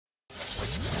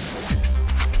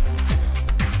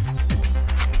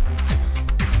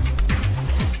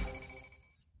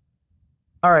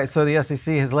All right, so the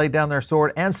SEC has laid down their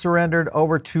sword and surrendered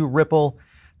over to Ripple.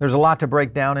 There's a lot to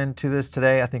break down into this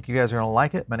today. I think you guys are going to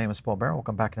like it. My name is Paul Barron.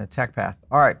 Welcome back to the Tech Path.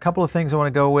 All right, a couple of things I want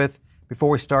to go with. Before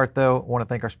we start, though, I want to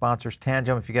thank our sponsors,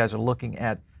 Tangem. If you guys are looking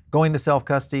at going to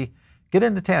self-custody, get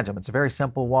into Tangem. It's a very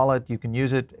simple wallet. You can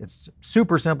use it. It's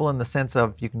super simple in the sense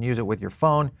of you can use it with your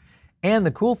phone. And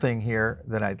the cool thing here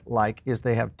that I like is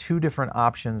they have two different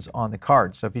options on the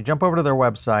card. So if you jump over to their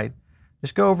website,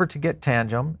 just go over to Get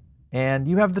Tangem, and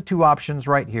you have the two options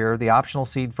right here, the optional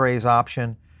seed phrase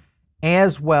option,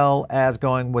 as well as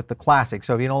going with the classic.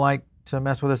 So if you don't like to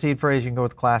mess with a seed phrase, you can go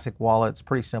with the classic wallet. It's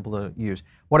pretty simple to use.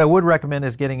 What I would recommend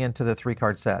is getting into the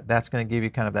 3-card set. That's going to give you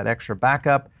kind of that extra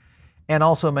backup and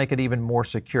also make it even more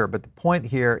secure. But the point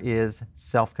here is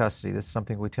self-custody. This is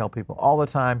something we tell people all the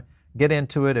time. Get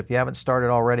into it. If you haven't started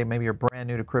already, maybe you're brand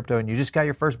new to crypto and you just got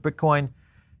your first Bitcoin,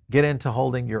 get into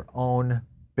holding your own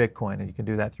Bitcoin, and you can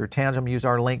do that through Tangem. Use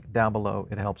our link down below.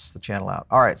 It helps the channel out.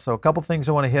 All right, so a couple things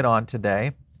I want to hit on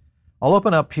today. I'll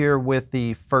open up here with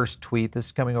the first tweet. This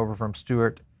is coming over from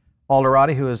Stuart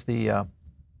Alderati, who is the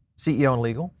CEO and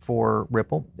legal for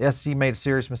Ripple. The SEC made a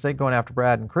serious mistake going after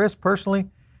Brad and Chris personally,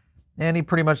 and he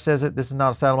pretty much says that this is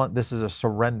not a settlement, this is a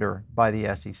surrender by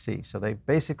the SEC. So they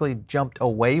basically jumped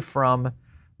away from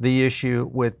the issue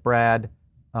with Brad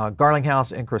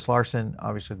Gaarlinghouse and Chris Larsen,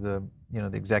 obviously the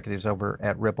executives over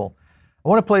at Ripple. I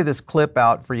want to play this clip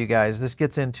out for you guys. This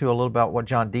gets into a little about what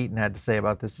John Deaton had to say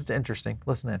about this. It's interesting.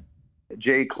 Listen in.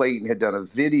 Jay Clayton had done a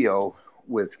video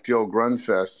with Joe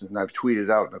Grunfest, and I've tweeted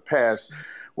out in the past,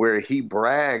 where he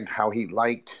bragged how he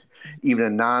liked, even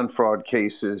in non-fraud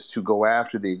cases, to go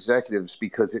after the executives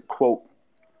because it, quote,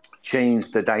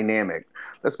 changed the dynamic.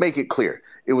 Let's make it clear.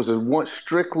 It was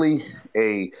strictly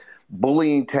a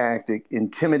bullying tactic,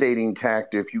 intimidating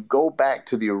tactic. If you go back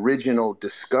to the original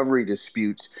discovery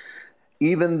disputes,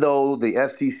 even though the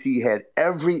SEC had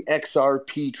every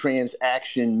XRP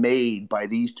transaction made by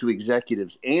these two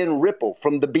executives and Ripple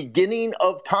from the beginning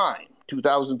of time,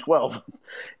 2012,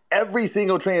 every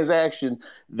single transaction,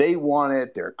 they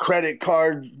wanted their credit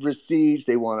card receipts,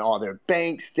 they wanted all their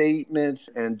bank statements,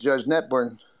 and Judge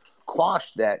Netburn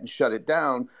quashed that and shut it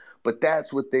down. But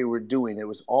that's what they were doing. It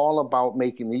was all about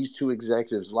making these two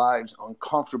executives' lives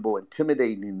uncomfortable,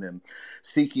 intimidating them,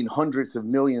 seeking hundreds of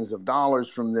millions of dollars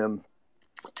from them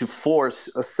to force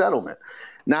a settlement.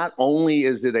 Not only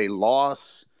is it a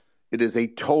loss, it is a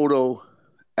total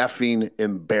effing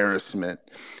embarrassment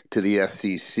to the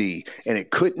SEC. And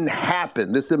it couldn't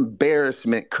happen. This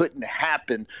embarrassment couldn't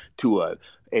happen to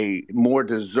a more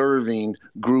deserving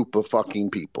group of fucking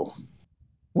people.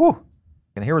 Woo.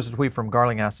 And here was a tweet from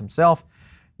Gaarlinghouse himself.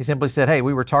 He simply said, hey,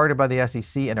 we were targeted by the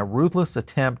SEC in a ruthless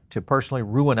attempt to personally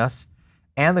ruin us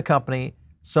and the company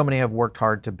so many have worked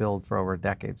hard to build for over a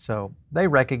decade. So they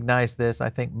recognize this. I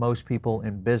think most people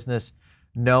in business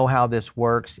know how this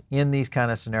works in these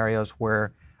kind of scenarios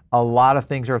where a lot of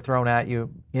things are thrown at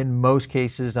you, in most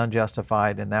cases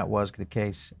unjustified, and that was the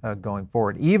case going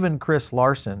forward. Even Chris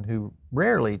Larsen, who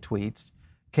rarely tweets,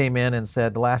 came in and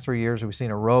said the last 3 years we've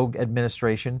seen a rogue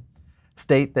administration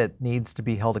state that needs to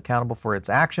be held accountable for its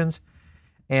actions.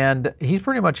 And he's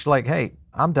pretty much like, hey,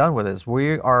 I'm done with this.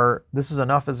 This is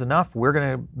enough. We're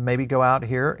going to maybe go out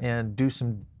here and do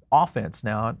some offense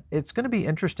now. It's going to be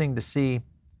interesting to see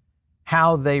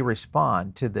how they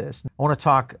respond to this. I want to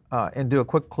talk and do a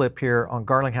quick clip here on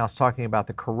Gaarlinghouse talking about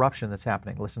the corruption that's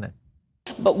happening. Listen in.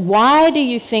 But why do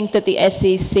you think that the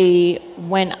SEC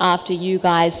went after you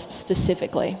guys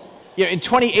specifically? You know, in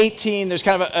 2018, there's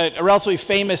kind of a relatively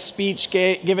famous speech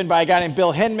given by a guy named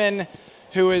Bill Hinman,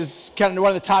 who is kind of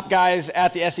one of the top guys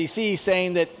at the SEC,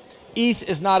 saying that ETH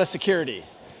is not a security.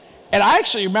 And I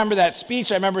actually remember that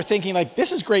speech. I remember thinking, like,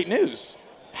 this is great news.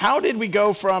 How did we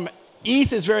go from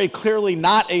ETH is very clearly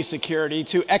not a security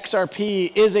to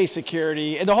XRP is a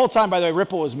security? And the whole time, by the way,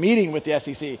 Ripple was meeting with the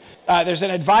SEC. There's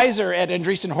an advisor at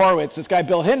Andreessen Horowitz. This guy,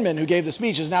 Bill Hinman, who gave the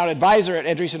speech, is now an advisor at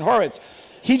Andreessen Horowitz.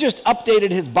 He just updated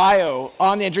his bio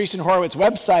on the Andreessen Horowitz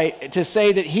website to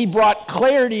say that he brought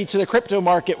clarity to the crypto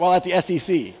market while at the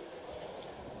SEC.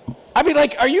 I mean,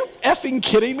 like, are you effing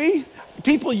kidding me?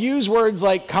 People use words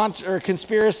like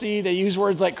conspiracy. They use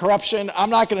words like corruption. I'm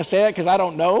not going to say that because I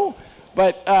don't know.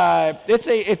 But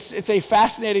it's a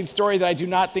fascinating story that I do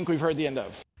not think we've heard the end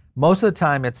of. Most of the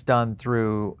time it's done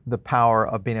through the power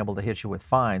of being able to hit you with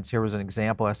fines. Here was an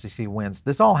example. SEC wins.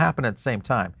 This all happened at the same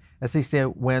time. SEC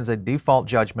wins a default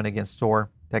judgment against Thor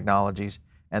Technologies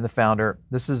and the founder.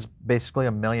 This is basically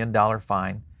 $1 million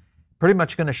fine. Pretty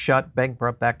much going to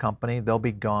bankrupt that company. They'll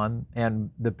be gone, and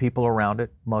the people around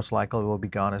it most likely will be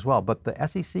gone as well. But the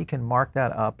SEC can mark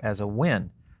that up as a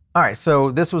win. All right, so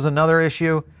this was another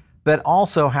issue. that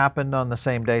also happened on the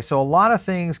same day. So a lot of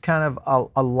things kind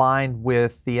of aligned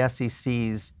with the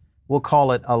SEC's, we'll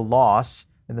call it a loss,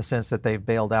 in the sense that they've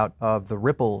bailed out of the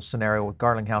Ripple scenario with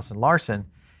Gaarlinghouse and Larsen.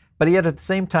 But yet at the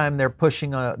same time, they're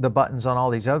pushing the buttons on all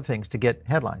these other things to get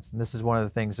headlines. And this is one of the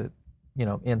things that,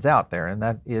 ends out there. And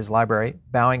that is LBRY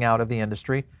bowing out of the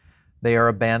industry. They are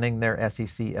abandoning their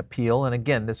SEC appeal. And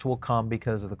again, this will come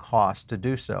because of the cost to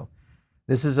do so.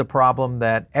 This is a problem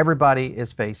that everybody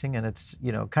is facing. And it's,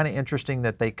 kind of interesting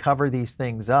that they cover these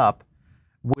things up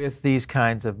with these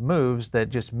kinds of moves that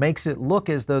just makes it look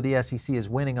as though the SEC is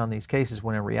winning on these cases,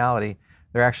 when in reality,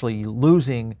 they're actually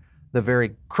losing the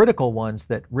very critical ones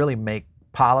that really make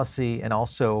policy and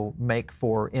also make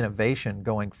for innovation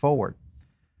going forward.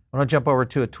 I'm going to jump over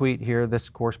to a tweet here, this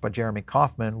of course by Jeremy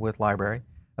Kauffman with LBRY.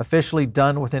 Officially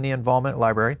done with any involvement at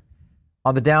LBRY.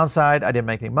 On the downside, I didn't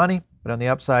make any money, but on the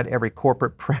upside, every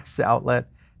corporate press outlet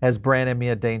has branded me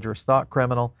a dangerous thought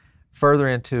criminal. Further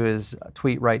into his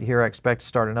tweet right here, I expect to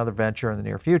start another venture in the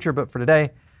near future, but for today,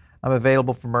 I'm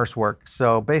available for merce work.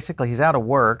 So basically, he's out of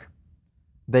work.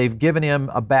 They've given him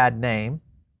a bad name,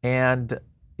 and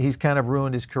he's kind of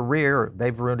ruined his career.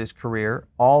 They've ruined his career,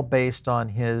 all based on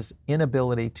his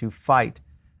inability to fight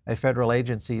a federal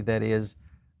agency that is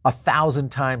 1,000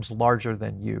 times larger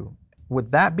than you.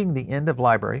 With that being the end of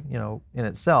LBRY, in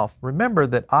itself, remember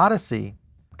that Odyssey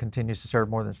continues to serve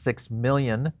more than 6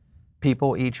 million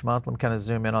people each month. Let me kind of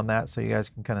zoom in on that so you guys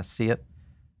can kind of see it.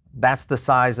 That's the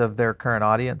size of their current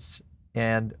audience.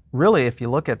 And really, if you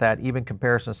look at that, even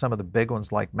comparison to some of the big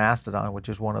ones like Mastodon, which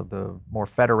is one of the more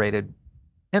federated,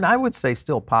 and I would say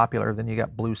still popular, then you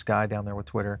got Blue Sky down there with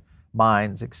Twitter,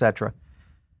 Minds, etc.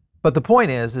 But the point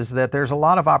is that there's a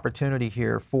lot of opportunity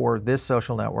here for this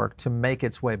social network to make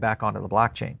its way back onto the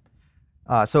blockchain.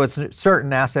 So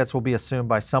certain assets will be assumed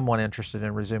by someone interested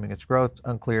in resuming its growth.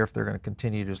 Unclear if they're going to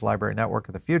continue to use LBRY network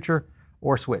in the future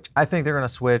or switch. I think they're going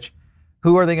to switch.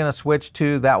 Who are they going to switch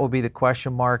to? That will be the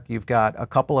question mark. You've got a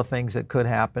couple of things that could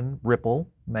happen. Ripple,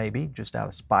 maybe, just out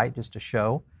of spite, just to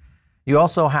show. You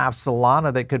also have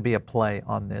Solana that could be a play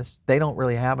on this. They don't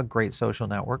really have a great social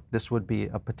network. This would be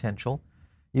a potential.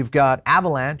 You've got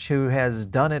Avalanche, who has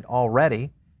done it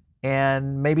already.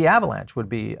 And maybe Avalanche would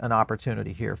be an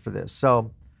opportunity here for this.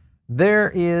 So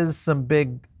there is some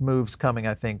big moves coming,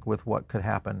 I think, with what could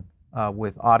happen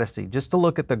with Odyssey. Just to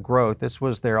look at the growth, this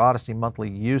was their Odyssey monthly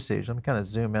usage. Let me kind of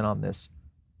zoom in on this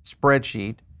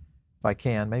spreadsheet, if I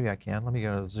can. Maybe I can. Let me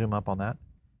go zoom up on that.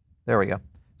 There we go.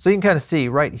 So you can kind of see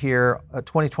right here,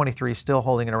 2023 still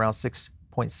holding at around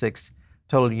 6.6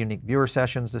 total unique viewer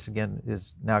sessions. This, again,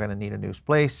 is now going to need a new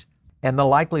place. And the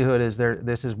likelihood is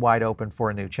this is wide open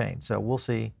for a new chain. So we'll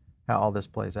see how all this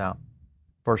plays out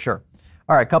for sure.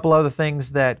 All right, a couple other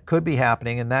things that could be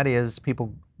happening, and that is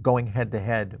people going head to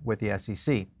head with the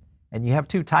SEC. And you have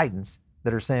two titans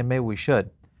that are saying maybe we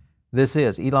should. This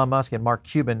is Elon Musk and Mark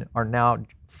Cuban are now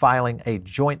filing a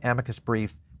joint amicus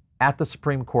brief at the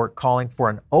Supreme Court calling for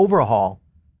an overhaul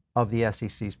of the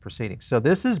SEC's proceedings. So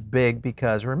this is big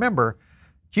because remember,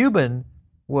 Cuban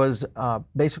was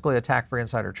basically attacked for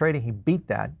insider trading. He beat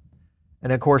that.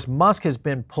 And of course, Musk has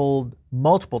been pulled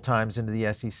multiple times into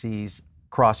the SEC's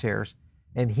crosshairs,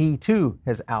 and he too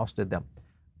has ousted them.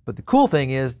 But the cool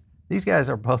thing is, these guys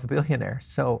are both billionaires,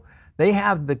 so they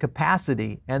have the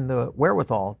capacity and the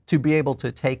wherewithal to be able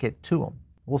to take it to them.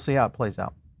 We'll see how it plays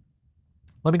out.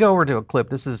 Let me go over to a clip.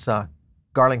 This is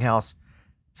Gaarlinghouse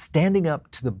standing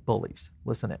up to the bullies.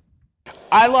 Listen in.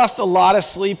 I lost a lot of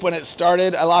sleep when it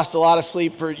started. I lost a lot of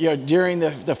sleep for, during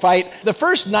the fight. The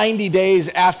first 90 days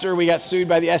after we got sued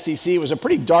by the SEC was a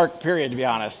pretty dark period, to be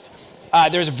honest.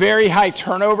 There's very high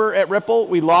turnover at Ripple.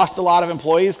 We lost a lot of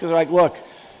employees because they're like, look,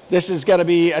 this is going to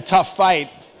be a tough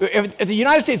fight. If the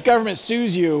United States government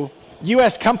sues you,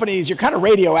 U.S. companies, you're kind of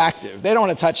radioactive. They don't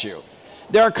want to touch you.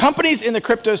 There are companies in the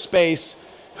crypto space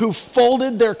who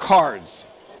folded their cards.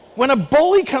 When a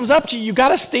bully comes up to you, you got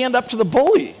to stand up to the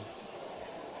bully.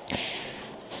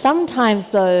 Sometimes,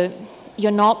 though,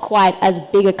 you're not quite as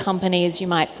big a company as you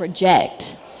might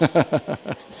project.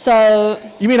 So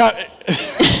you mean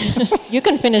you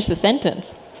can finish the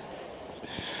sentence.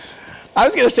 I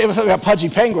was going to say something about pudgy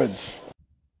penguins.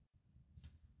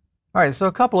 All right, so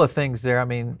a couple of things there. I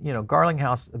mean,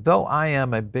 Gaarlinghouse, though I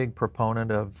am a big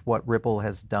proponent of what Ripple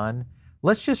has done,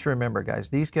 let's just remember, guys,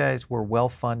 these guys were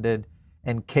well-funded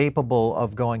and capable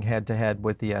of going head-to-head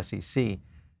with the SEC.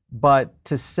 But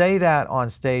to say that on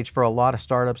stage for a lot of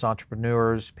startups,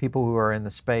 entrepreneurs, people who are in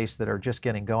the space that are just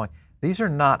getting going, these are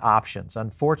not options.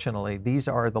 Unfortunately, these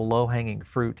are the low-hanging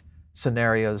fruit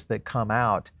scenarios that come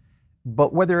out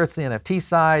But whether it's the NFT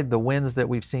side, the wins that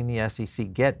we've seen the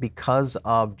SEC get because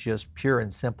of just pure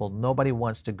and simple, nobody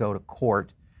wants to go to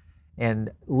court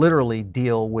and literally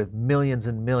deal with millions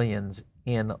and millions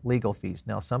in legal fees.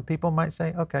 Now, some people might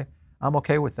say, okay, I'm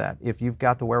okay with that. If you've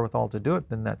got the wherewithal to do it,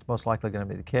 then that's most likely going to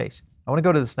be the case. I want to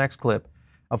go to this next clip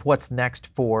of what's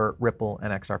next for Ripple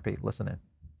and XRP. Listen in.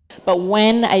 But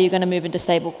when are you going to move into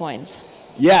stablecoins?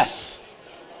 Yes.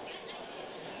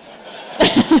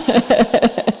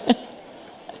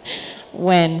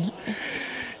 When?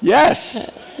 Yes.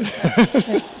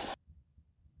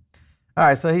 All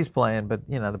right, so he's playing, but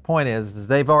the point is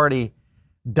they've already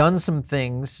done some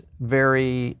things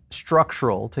very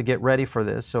structural to get ready for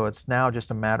this. So it's now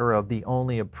just a matter of the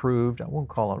only approved, I won't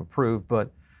call it approved,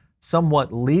 but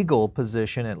somewhat legal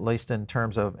position, at least in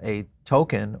terms of a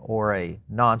token or a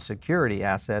non-security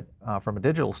asset from a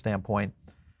digital standpoint.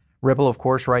 Ripple, of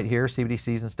course, right here,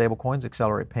 CBDCs and stablecoins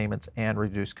accelerate payments and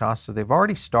reduce costs. So they've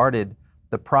already started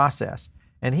the process.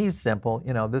 And he's simple,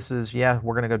 this is, yeah,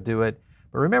 we're going to go do it.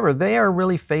 But remember, they are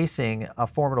really facing a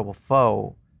formidable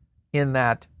foe in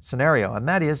that scenario, and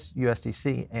that is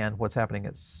USDC and what's happening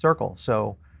at Circle.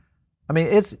 So, I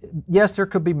mean, yes, there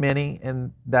could be many,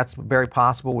 and that's very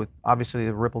possible with obviously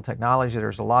the Ripple technology.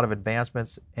 There's a lot of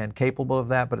advancements and capable of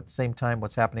that, but at the same time,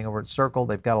 what's happening over at Circle,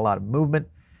 they've got a lot of movement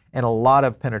and a lot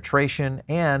of penetration,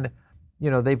 and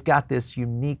they've got this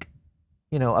unique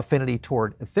affinity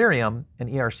toward Ethereum and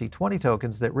ERC20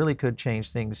 tokens that really could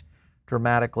change things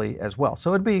dramatically as well.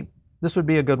 So this would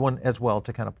be a good one as well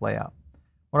to kind of play out.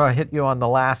 I want to hit you on the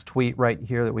last tweet right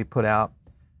here that we put out.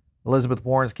 Elizabeth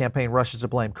Warren's campaign rushes to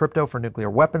blame crypto for nuclear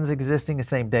weapons existing the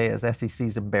same day as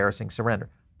SEC's embarrassing surrender.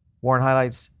 Warren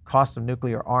highlights cost of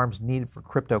nuclear arms needed for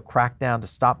crypto crackdown to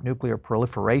stop nuclear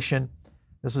proliferation.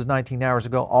 This was 19 hours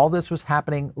ago. All this was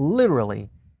happening literally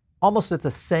almost at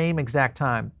the same exact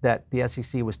time that the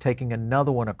SEC was taking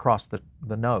another one across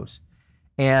the nose.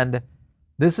 And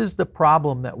this is the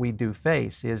problem that we do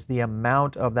face, is the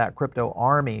amount of that crypto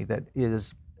army that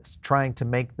is trying to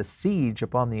make the siege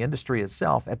upon the industry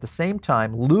itself, at the same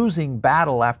time losing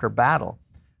battle after battle,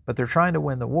 but they're trying to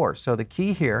win the war. So the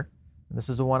key here, and this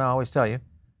is the one I always tell you,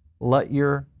 let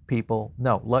your people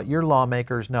know, let your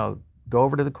lawmakers know. Go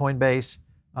over to the Coinbase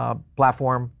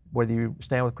platform, whether you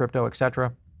stand with crypto,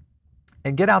 etc.,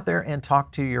 and get out there and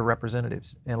talk to your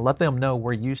representatives and let them know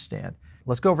where you stand.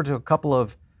 Let's go over to a couple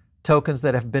of tokens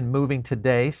that have been moving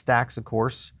today. Stacks, of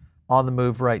course, on the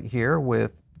move right here,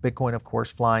 with Bitcoin, of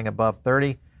course, flying above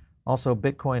 30. Also,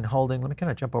 Bitcoin holding. Let me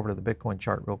kind of jump over to the Bitcoin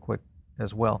chart real quick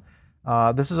as well.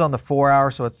 This is on the 4-hour,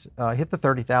 so it's hit the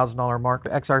 $30,000 mark.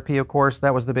 XRP, of course,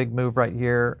 that was the big move right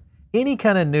here. Any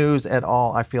kind of news at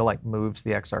all, I feel like, moves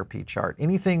the XRP chart.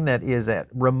 Anything that is at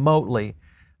remotely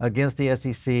against the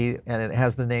SEC and it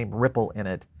has the name Ripple in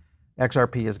it,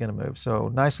 XRP is going to move. So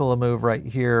nice little move right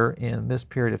here in this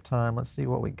period of time. Let's see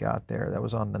what we got there. That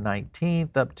was on the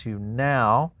 19th up to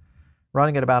now,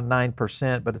 running at about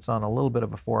 9%, but it's on a little bit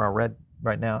of a 4-hour red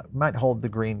right now. It might hold the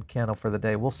green candle for the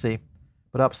day. We'll see,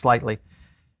 but up slightly.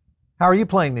 How are you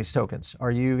playing these tokens?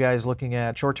 Are you guys looking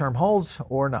at short-term holds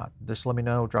or not? Just let me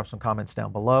know. Drop some comments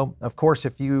down below. Of course,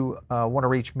 if you want to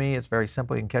reach me, it's very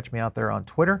simple. You can catch me out there on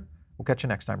Twitter. We'll catch you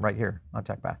next time right here on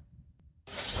TechPath.